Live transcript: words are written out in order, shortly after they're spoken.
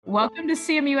Welcome to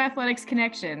CMU Athletics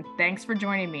Connection. Thanks for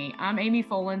joining me. I'm Amy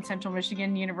Folan, Central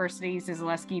Michigan University's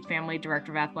Zaleski Family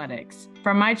Director of Athletics.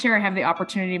 From my chair, I have the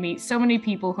opportunity to meet so many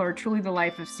people who are truly the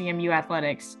life of CMU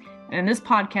Athletics. And in this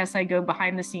podcast, I go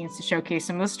behind the scenes to showcase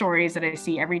some of the stories that I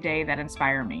see every day that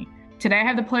inspire me. Today, I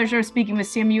have the pleasure of speaking with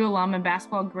CMU alum and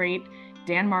basketball great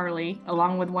Dan Majerle,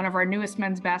 along with one of our newest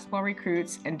men's basketball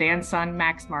recruits and Dan's son,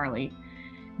 Max Majerle.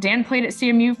 Dan played at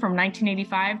CMU from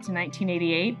 1985 to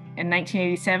 1988. In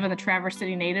 1987, the Traverse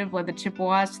City native led the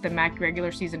Chippewas to the MAC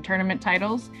regular season tournament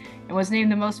titles and was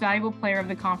named the most valuable player of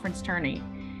the conference tourney.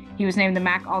 He was named the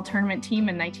MAC All-Tournament team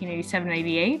in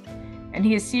 1987-88, and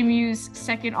he is CMU's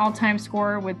second all-time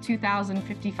scorer with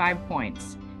 2,055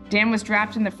 points. Dan was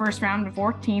drafted in the first round of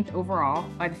 14th overall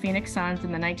by the Phoenix Suns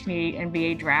in the 1988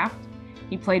 NBA draft.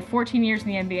 He played 14 years in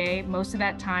the NBA, most of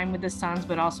that time with the Suns,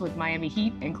 but also with Miami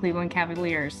Heat and Cleveland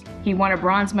Cavaliers. He won a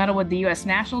bronze medal with the U.S.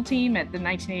 national team at the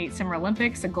 1988 Summer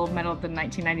Olympics, a gold medal at the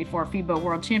 1994 FIBA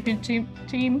World Championship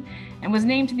team, and was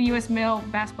named to the U.S. Male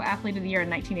Basketball Athlete of the Year in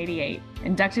 1988.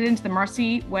 Inducted into the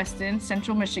Marcy Weston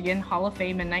Central Michigan Hall of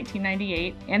Fame in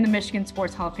 1998 and the Michigan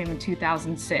Sports Hall of Fame in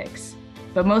 2006.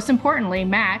 But most importantly,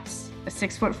 Max, a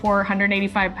 6'4",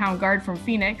 185-pound guard from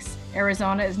Phoenix,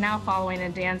 Arizona, is now following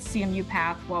in Dan's CMU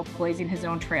path while blazing his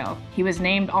own trail. He was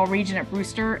named All-Region at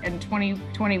Brewster in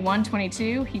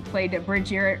 2021-22. He played a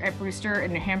bridge year at Brewster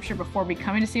in New Hampshire before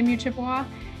becoming a CMU Chippewa,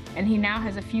 and he now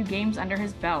has a few games under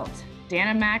his belt. Dan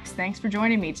and Max, thanks for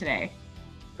joining me today.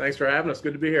 Thanks for having us.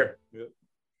 Good to be here.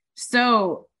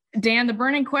 So, Dan, the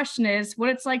burning question is what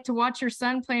it's like to watch your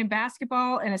son playing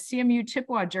basketball in a CMU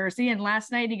Chippewa jersey, and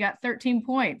last night he got 13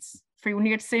 points for when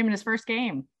you get to see him in his first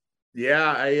game.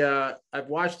 Yeah, I've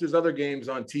watched his other games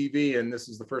on TV, and this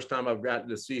is the first time I've gotten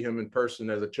to see him in person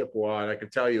as a Chippewa, and I can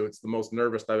tell you it's the most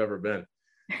nervous I've ever been.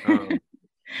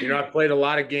 I've played a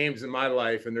lot of games in my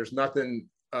life, and there's nothing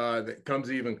that comes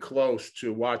even close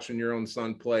to watching your own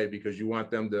son play, because you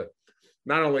want them to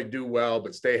not only do well,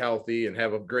 but stay healthy and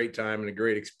have a great time and a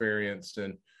great experience.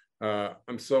 And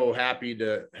I'm so happy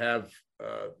to have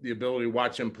the ability to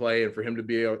watch him play and for him to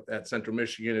be at Central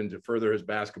Michigan and to further his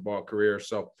basketball career.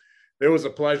 So it was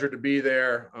a pleasure to be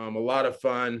there. A lot of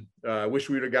fun. I wish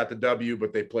we would have got the W,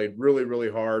 but they played really, really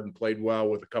hard and played well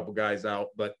with a couple guys out.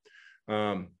 But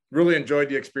really enjoyed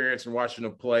the experience and watching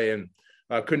him play, and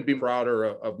couldn't be prouder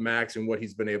of Max and what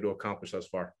he's been able to accomplish thus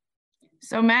far.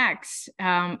 So Max,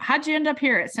 how'd you end up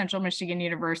here at Central Michigan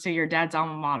University, your dad's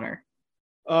alma mater?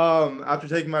 After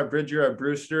taking my bridge year at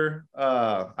Brewster,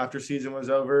 after season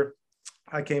was over,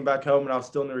 I came back home and I was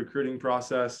still in the recruiting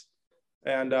process.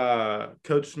 And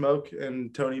Coach Smoke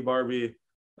and Tony Barbie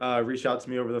reached out to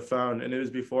me over the phone, and it was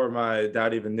before my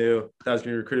dad even knew that I was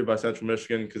getting recruited by Central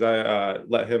Michigan, because I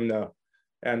let him know.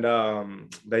 And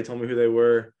they told me who they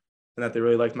were and that they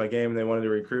really liked my game and they wanted to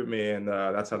recruit me, and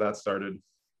that's how that started.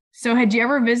 So had you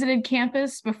ever visited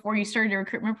campus before you started your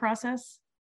recruitment process?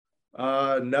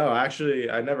 No, actually,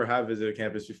 I never have visited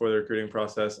campus before the recruiting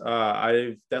process.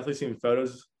 I've definitely seen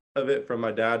photos of it from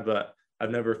my dad, but I've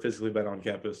never physically been on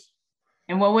campus.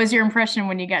 And what was your impression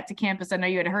when you got to campus? I know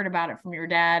you had heard about it from your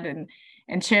dad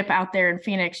and Chip out there in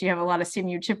Phoenix. You have a lot of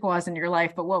CMU Chippewas in your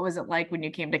life, but what was it like when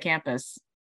you came to campus?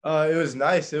 It was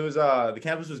nice. It was the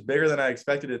campus was bigger than I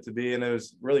expected it to be, and it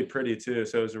was really pretty too.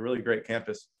 So it was a really great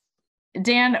campus.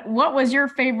 Dan, what was your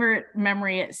favorite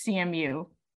memory at CMU?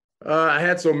 I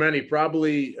had so many,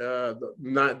 probably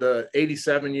not the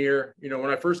 87 year. When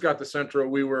I first got to Central,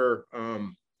 we were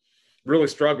really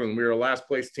struggling. We were a last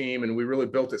place team, and we really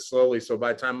built it slowly. So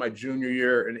by the time my junior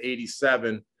year in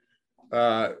 87,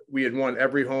 we had won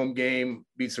every home game,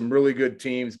 beat some really good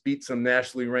teams, beat some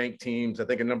nationally ranked teams. I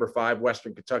think a number 5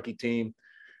 Western Kentucky team.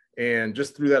 And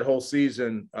just through that whole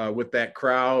season with that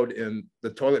crowd and the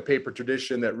toilet paper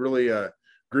tradition that really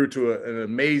grew to an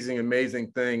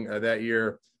amazing thing that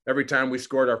year. Every time we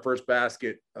scored our first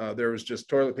basket, there was just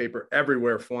toilet paper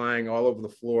everywhere, flying all over the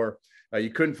floor. You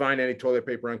couldn't find any toilet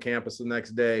paper on campus the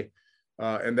next day.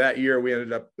 And that year we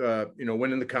ended up,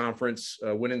 winning the conference,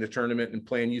 winning the tournament, and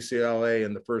playing UCLA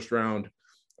in the first round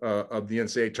of the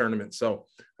NCAA tournament. So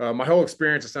my whole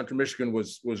experience at Central Michigan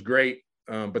was great.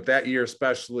 But that year,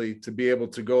 especially, to be able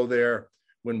to go there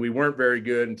when we weren't very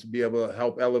good and to be able to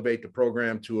help elevate the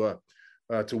program to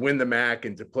win the MAC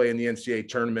and to play in the NCAA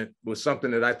tournament was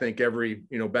something that I think every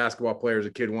basketball player as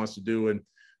a kid wants to do, and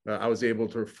I was able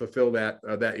to fulfill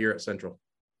that year at Central.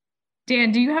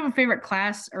 Dan, do you have a favorite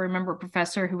class or remember a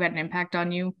professor who had an impact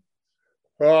on you?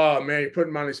 Oh man, you're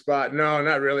putting me on the spot. No,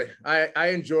 not really. I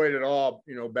enjoyed it all.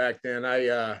 Back then,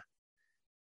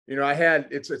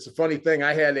 it's a funny thing.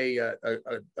 I had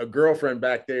a girlfriend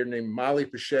back there named Molly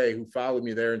Pache who followed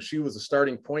me there, and she was a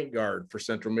starting point guard for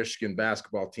Central Michigan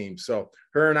basketball team. So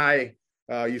her and I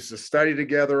used to study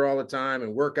together all the time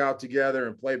and work out together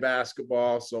and play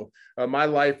basketball. So my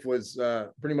life was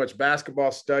pretty much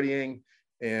basketball, studying,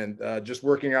 and just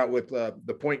working out with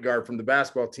the point guard from the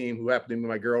basketball team who happened to be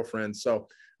my girlfriend. So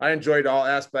I enjoyed all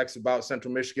aspects about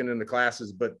Central Michigan in the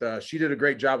classes, but she did a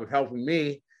great job of helping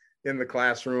me in the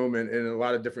classroom and a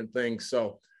lot of different things.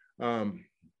 So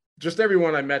just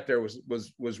everyone I met there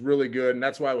was really good. And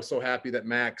that's why I was so happy that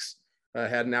Max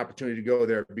had an opportunity to go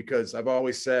there, because I've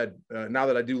always said, now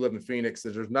that I do live in Phoenix,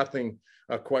 that there's nothing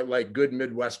quite like good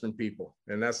Midwestern people.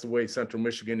 And that's the way Central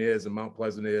Michigan is and Mount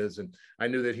Pleasant is. And I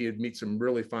knew that he'd meet some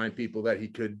really fine people that he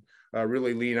could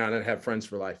really lean on and have friends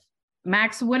for life.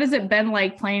 Max, what has it been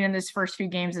like playing in this first few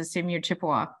games at CMU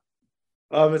Chippewa?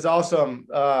 It's awesome.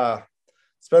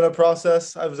 It's been a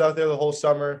process. I was out there the whole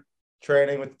summer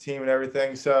training with the team and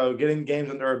everything. So getting games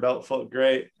under our belt felt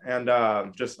great. And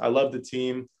I love the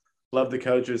team, love the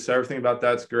coaches. So everything about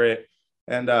that's great.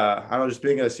 And I don't know, just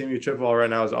being at CMU Chippewa right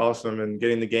now is awesome. And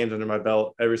getting the games under my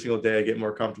belt every single day, I get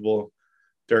more comfortable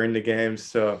during the games.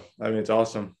 So, it's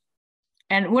awesome.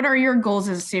 And what are your goals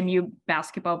as a CMU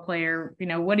basketball player?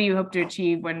 What do you hope to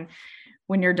achieve when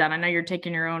you're done? I know you're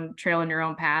taking your own trail and your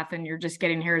own path, and you're just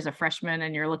getting here as a freshman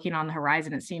and you're looking on the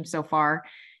horizon. It seems so far.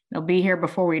 It'll be here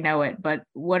before we know it. But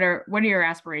what are your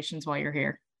aspirations while you're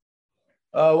here?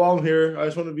 While I'm here, I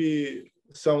just want to be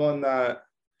someone that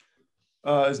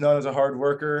is known as a hard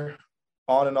worker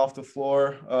on and off the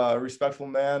floor, a respectful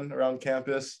man around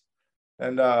campus,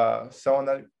 and someone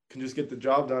that can just get the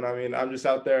job done. I'm just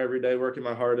out there every day working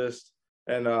my hardest,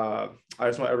 and I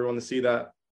just want everyone to see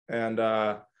that. And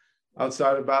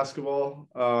outside of basketball,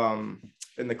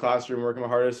 in the classroom, working my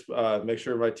hardest, make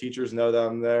sure my teachers know that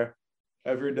I'm there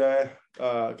every day,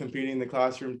 competing in the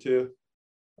classroom too.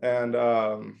 And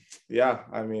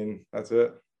that's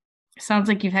it. Sounds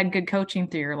like you've had good coaching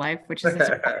through your life, which is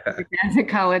as a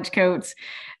college coach.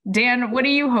 Dan, what do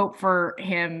you hope for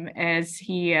him as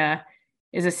he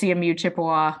is a CMU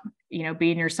Chippewa,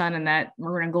 being your son in that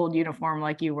maroon and gold uniform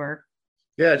like you were?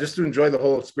 Yeah, just to enjoy the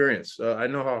whole experience. I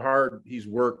know how hard he's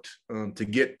worked to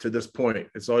get to this point.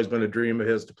 It's always been a dream of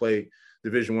his to play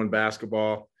Division I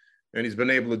basketball, and he's been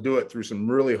able to do it through some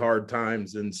really hard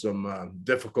times and some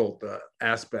difficult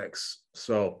aspects.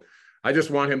 So I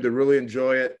just want him to really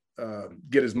enjoy it,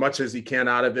 get as much as he can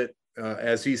out of it.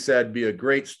 As he said, be a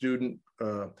great student,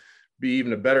 be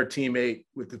even a better teammate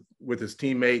with his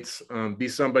teammates, be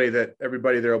somebody that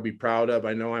everybody there will be proud of.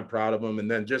 I know I'm proud of him.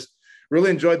 And then just really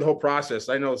enjoyed the whole process.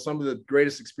 I know some of the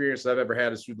greatest experience I've ever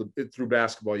had is through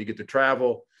basketball. You get to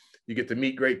travel, you get to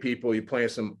meet great people, you play in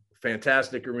some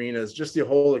fantastic arenas. Just the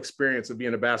whole experience of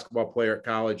being a basketball player at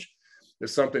college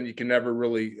is something you can never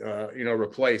really,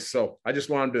 replace. So I just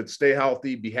want him to stay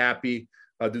healthy, be happy,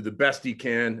 do the best he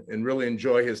can, and really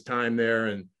enjoy his time there.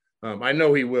 And I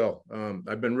know he will.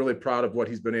 I've been really proud of what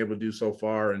he's been able to do so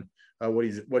far and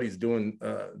what he's doing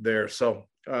there. So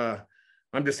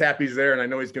I'm just happy he's there, and I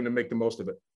know he's going to make the most of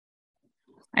it.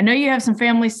 I know you have some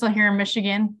family still here in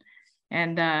Michigan,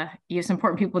 and you have some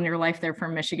important people in your life there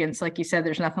from Michigan. So like you said,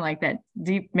 there's nothing like that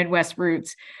deep Midwest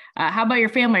roots. How about your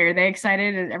family? Are they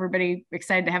excited? Is everybody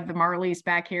excited to have the Marleys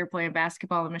back here playing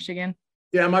basketball in Michigan?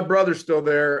 Yeah, my brother's still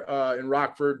there in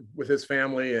Rockford with his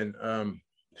family, and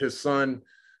his son,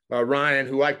 Ryan,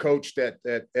 who I coached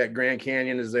at Grand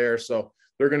Canyon, is there. So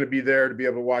they're going to be there to be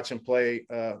able to watch him play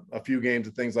a few games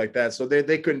and things like that. So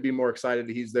they couldn't be more excited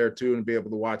that he's there too and be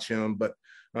able to watch him. But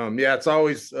it's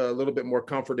always a little bit more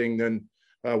comforting than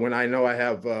when I know I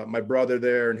have my brother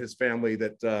there and his family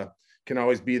that can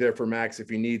always be there for Max if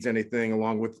he needs anything,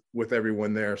 along with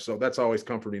everyone there. So that's always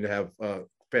comforting to have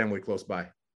family close by.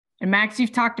 And Max,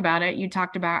 you've talked about it. You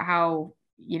talked about how,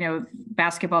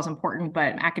 basketball is important,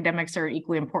 but academics are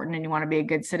equally important, and you want to be a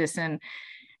good citizen.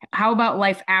 How about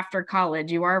life after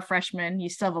college? You are a freshman. You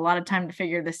still have a lot of time to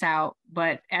figure this out.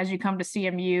 But as you come to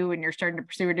CMU and you're starting to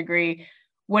pursue a degree,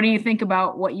 what do you think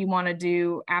about what you want to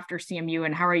do after CMU,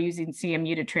 and how are you using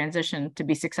CMU to transition to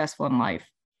be successful in life?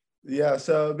 Yeah,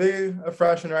 so being a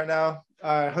freshman right now,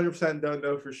 I 100% don't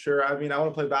know for sure. I want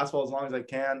to play basketball as long as I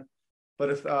can. But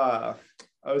if I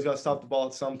always got to stop the ball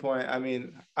at some point.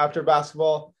 After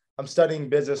basketball, I'm studying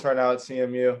business right now at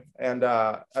CMU, and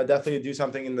I definitely do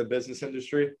something in the business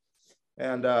industry.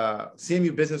 And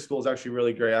CMU Business School is actually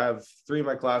really great. I have 3 of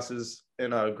my classes in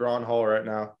Grand Hall right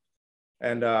now.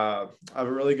 And I have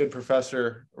a really good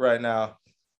professor right now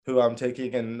who I'm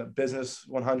taking in Business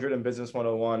 100 and Business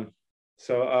 101.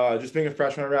 So just being a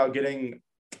freshman right now, getting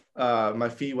my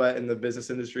feet wet in the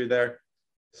business industry there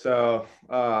So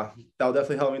that'll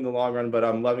definitely help me in the long run, but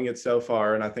I'm loving it so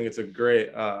far. And I think it's a great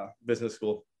business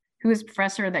school. Who is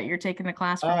professor that you're taking the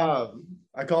class from?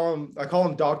 I call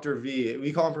him Dr. V.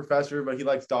 We call him professor, but he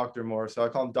likes doctor more. So I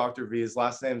call him Dr. V. His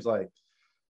last name's like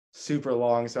super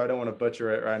long, so I don't want to butcher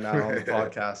it right now on the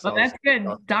podcast. Well, that's good.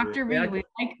 Dr. V. Yeah.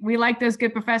 We like those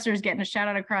good professors getting a shout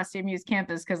out across CMU's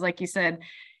campus because, like you said,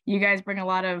 you guys bring a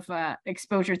lot of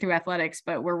exposure through athletics,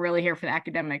 but we're really here for the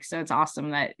academics. So it's awesome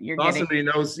that you're awesome. getting.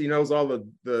 He knows all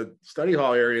the study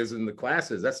hall areas and the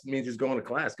classes. That means he's going to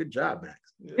class. Good job, Max.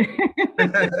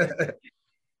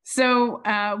 So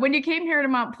when you came here to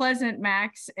Mount Pleasant,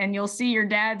 Max, and you'll see your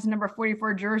dad's number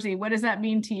 44 jersey, what does that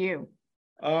mean to you?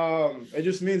 It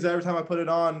just means that every time I put it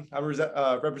on, I'm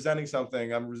representing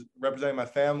something. I'm representing my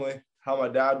family, how my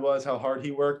dad was, how hard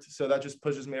he worked. So that just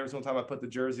pushes me every single time I put the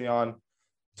jersey on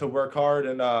to work hard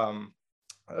and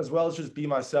as well as just be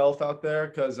myself out there.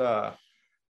 Because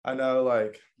I know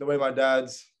like the way my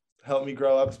dad's helped me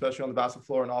grow up, especially on the basketball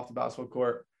floor and off the basketball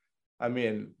court. I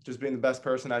mean, just being the best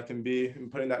person I can be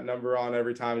and putting that number on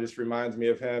every time, it just reminds me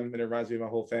of him and it reminds me of my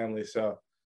whole family. So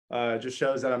it just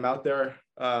shows that I'm out there,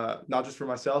 not just for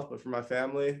myself, but for my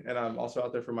family. And I'm also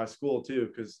out there for my school too,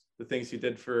 because the things he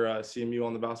did for CMU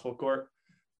on the basketball court.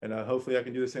 And hopefully I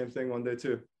can do the same thing one day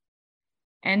too.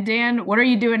 And Dan, what are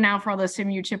you doing now for all those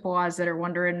CMU Chippewas that are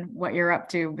wondering what you're up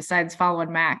to besides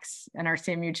following Max and our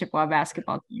CMU Chippewa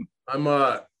basketball team? I'm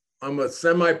a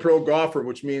semi-pro golfer,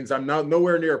 which means I'm not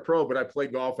nowhere near a pro, but I play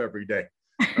golf every day.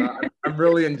 I'm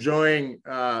really enjoying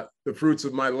the fruits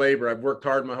of my labor. I've worked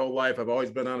hard my whole life. I've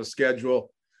always been on a schedule.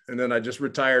 And then I just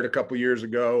retired a couple years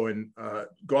ago, and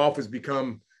golf has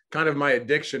become kind of my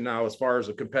addiction now as far as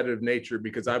a competitive nature,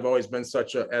 because I've always been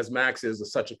as Max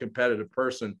is, such a competitive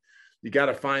person. You got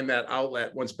to find that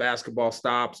outlet once basketball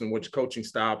stops and once coaching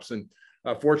stops. And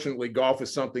fortunately, golf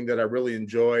is something that I really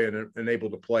enjoy and able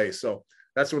to play. So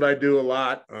that's what I do a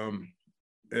lot.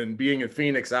 And being in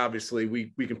Phoenix, obviously,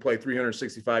 we can play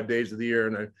 365 days of the year,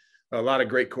 and a lot of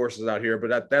great courses out here.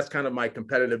 But that's kind of my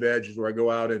competitive edge, is where I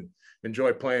go out and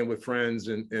enjoy playing with friends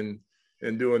and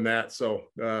doing that. So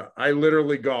I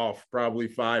literally golf probably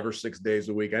 5 or 6 days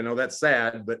a week. I know that's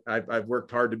sad, but I've worked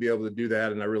hard to be able to do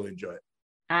that, and I really enjoy it.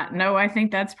 No, I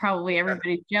think that's probably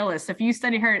everybody's jealous. If you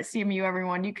study hard at CMU,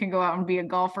 everyone, you can go out and be a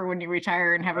golfer when you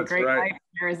retire and have a great life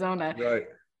in Arizona. Right.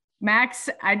 Max,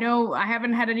 I know I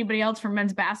haven't had anybody else from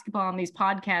men's basketball on these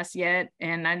podcasts yet,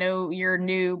 and I know you're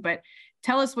new, but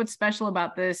tell us what's special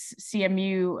about this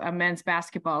CMU men's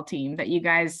basketball team that you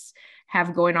guys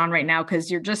have going on right now,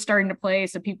 because you're just starting to play,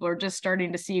 so people are just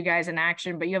starting to see you guys in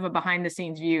action, but you have a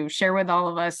behind-the-scenes view. Share with all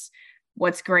of us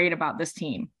what's great about this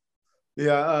team.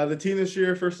 Yeah, the team this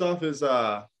year, first off, is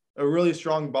a really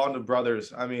strong bond of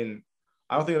brothers. I mean,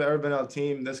 I don't think I've ever been on a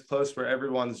team this close where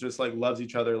everyone's just like loves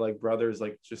each other like brothers,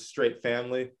 like just straight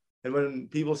family. And when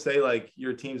people say like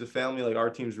your team's a family, like our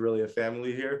team's really a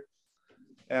family here.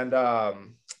 And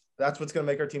that's what's going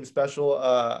to make our team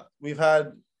special. We've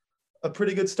had a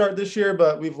pretty good start this year,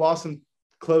 but we've lost some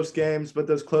close games, but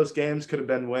those close games could have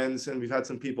been wins, and we've had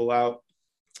some people out.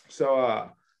 So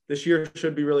this year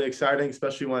should be really exciting,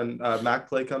 especially when MAC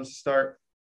play comes to start.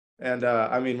 And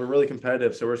I mean, we're really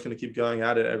competitive, so we're just going to keep going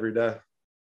at it every day.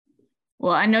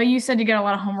 Well, I know you said you got a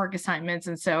lot of homework assignments,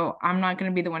 and so I'm not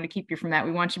going to be the one to keep you from that.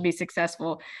 We want you to be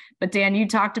successful. But Dan, you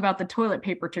talked about the toilet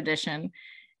paper tradition.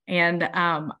 And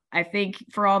I think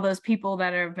for all those people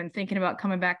that have been thinking about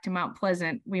coming back to Mount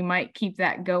Pleasant, we might keep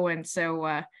that going. So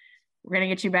we're going to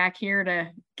get you back here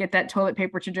to get that toilet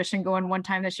paper tradition going one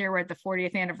time this year. We're at the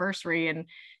 40th anniversary, and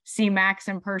see Max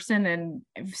in person and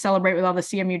celebrate with all the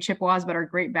CMU Chippewas, but our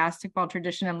great basketball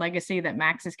tradition and legacy that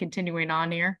Max is continuing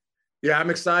on here. Yeah,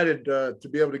 I'm excited to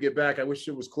be able to get back. I wish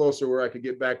it was closer where I could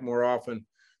get back more often.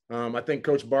 I think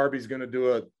Coach Barbie's going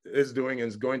to is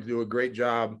going to do a great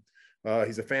job.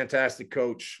 He's a fantastic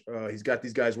coach. He's got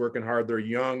these guys working hard. They're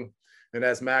young. And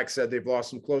as Max said, they've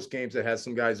lost some close games that has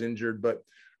some guys injured, but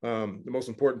the most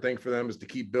important thing for them is to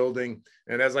keep building.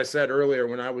 And as I said earlier,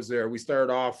 when I was there, we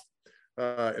started off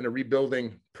in a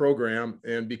rebuilding program.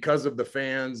 And because of the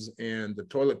fans and the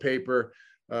toilet paper,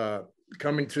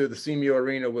 coming to the CMU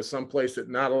Arena was someplace that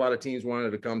not a lot of teams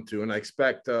wanted to come to. And I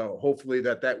expect hopefully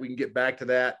that we can get back to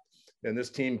that, and this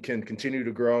team can continue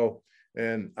to grow.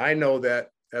 And I know that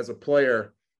as a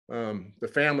player, the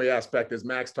family aspect, as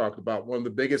Max talked about, one of the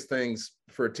biggest things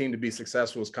for a team to be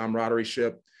successful is camaraderie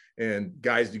and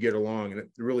guys to get along. And it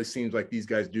really seems like these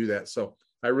guys do that. So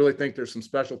I really think there's some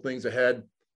special things ahead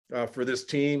for this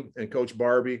team and Coach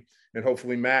Barbie, and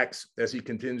hopefully Max, as he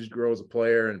continues to grow as a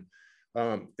player. And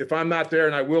if I'm not there,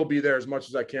 and I will be there as much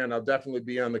as I can, I'll definitely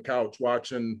be on the couch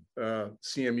watching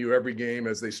CMU every game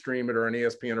as they stream it or on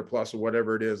ESPN or Plus or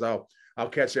whatever it is. I'll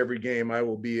catch every game. I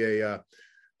will be a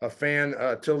fan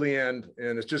till the end,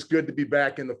 and it's just good to be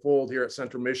back in the fold here at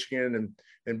Central Michigan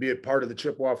and be a part of the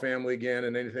Chippewa family again.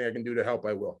 And anything I can do to help,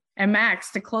 I will. And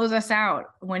Max, to close us out,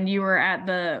 when you were at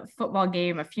the football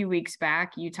game a few weeks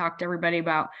back, you talked to everybody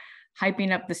about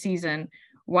hyping up the season.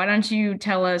 Why don't you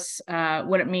tell us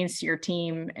what it means to your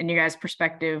team and your guys'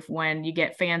 perspective when you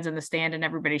get fans in the stand and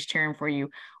everybody's cheering for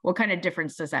you? What kind of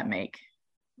difference does that make?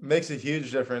 Makes a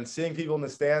huge difference. Seeing people in the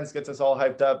stands gets us all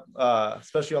hyped up,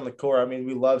 especially on the core. I mean,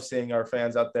 we love seeing our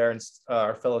fans out there and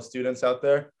our fellow students out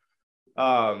there.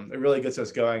 It really gets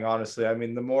us going, honestly. I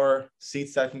mean, the more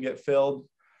seats that can get filled,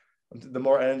 the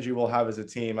more energy we'll have as a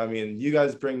team. I mean, you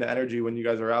guys bring the energy when you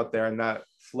guys are out there, and that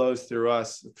flows through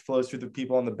us. It flows through the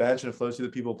people on the bench, and it flows through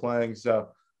the people playing. So,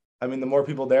 I mean, the more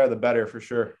people there, the better for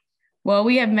sure. Well,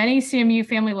 we have many CMU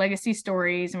family legacy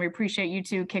stories, and we appreciate you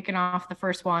two kicking off the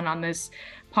first one on this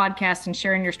podcast and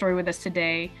sharing your story with us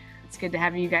today. It's good to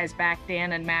have you guys back,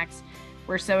 Dan and Max.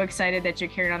 We're so excited that you're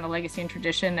carrying on the legacy and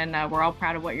tradition, and we're all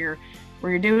proud of what you're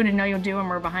doing and know you'll do, and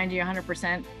we're behind you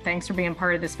 100%. Thanks for being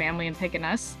part of this family and picking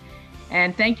us.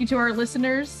 And thank you to our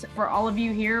listeners. For all of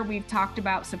you here, we've talked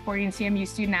about supporting CMU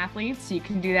student athletes. You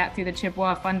can do that through the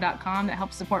ChippewaFund.com that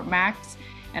helps support Max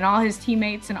and all his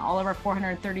teammates and all of our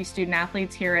 430 student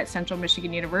athletes here at Central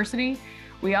Michigan University.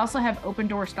 We also have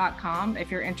OpenDoors.com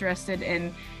if you're interested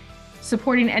in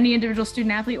supporting any individual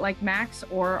student athlete like Max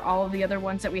or all of the other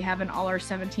ones that we have in all our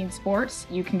 17 sports.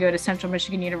 You can go to Central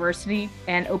Michigan University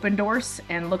and Open Doors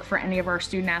and look for any of our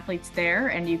student athletes there,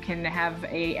 and you can have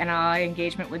a NLI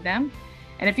engagement with them.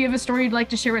 And if you have a story you'd like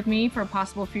to share with me for a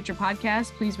possible future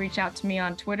podcast, please reach out to me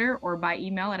on Twitter or by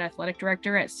email at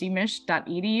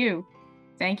athleticdirector@cmich.edu.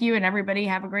 Thank you, and everybody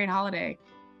have a great holiday.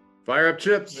 Fire up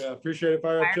Chips. Yeah, appreciate it.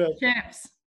 Fire up Chips.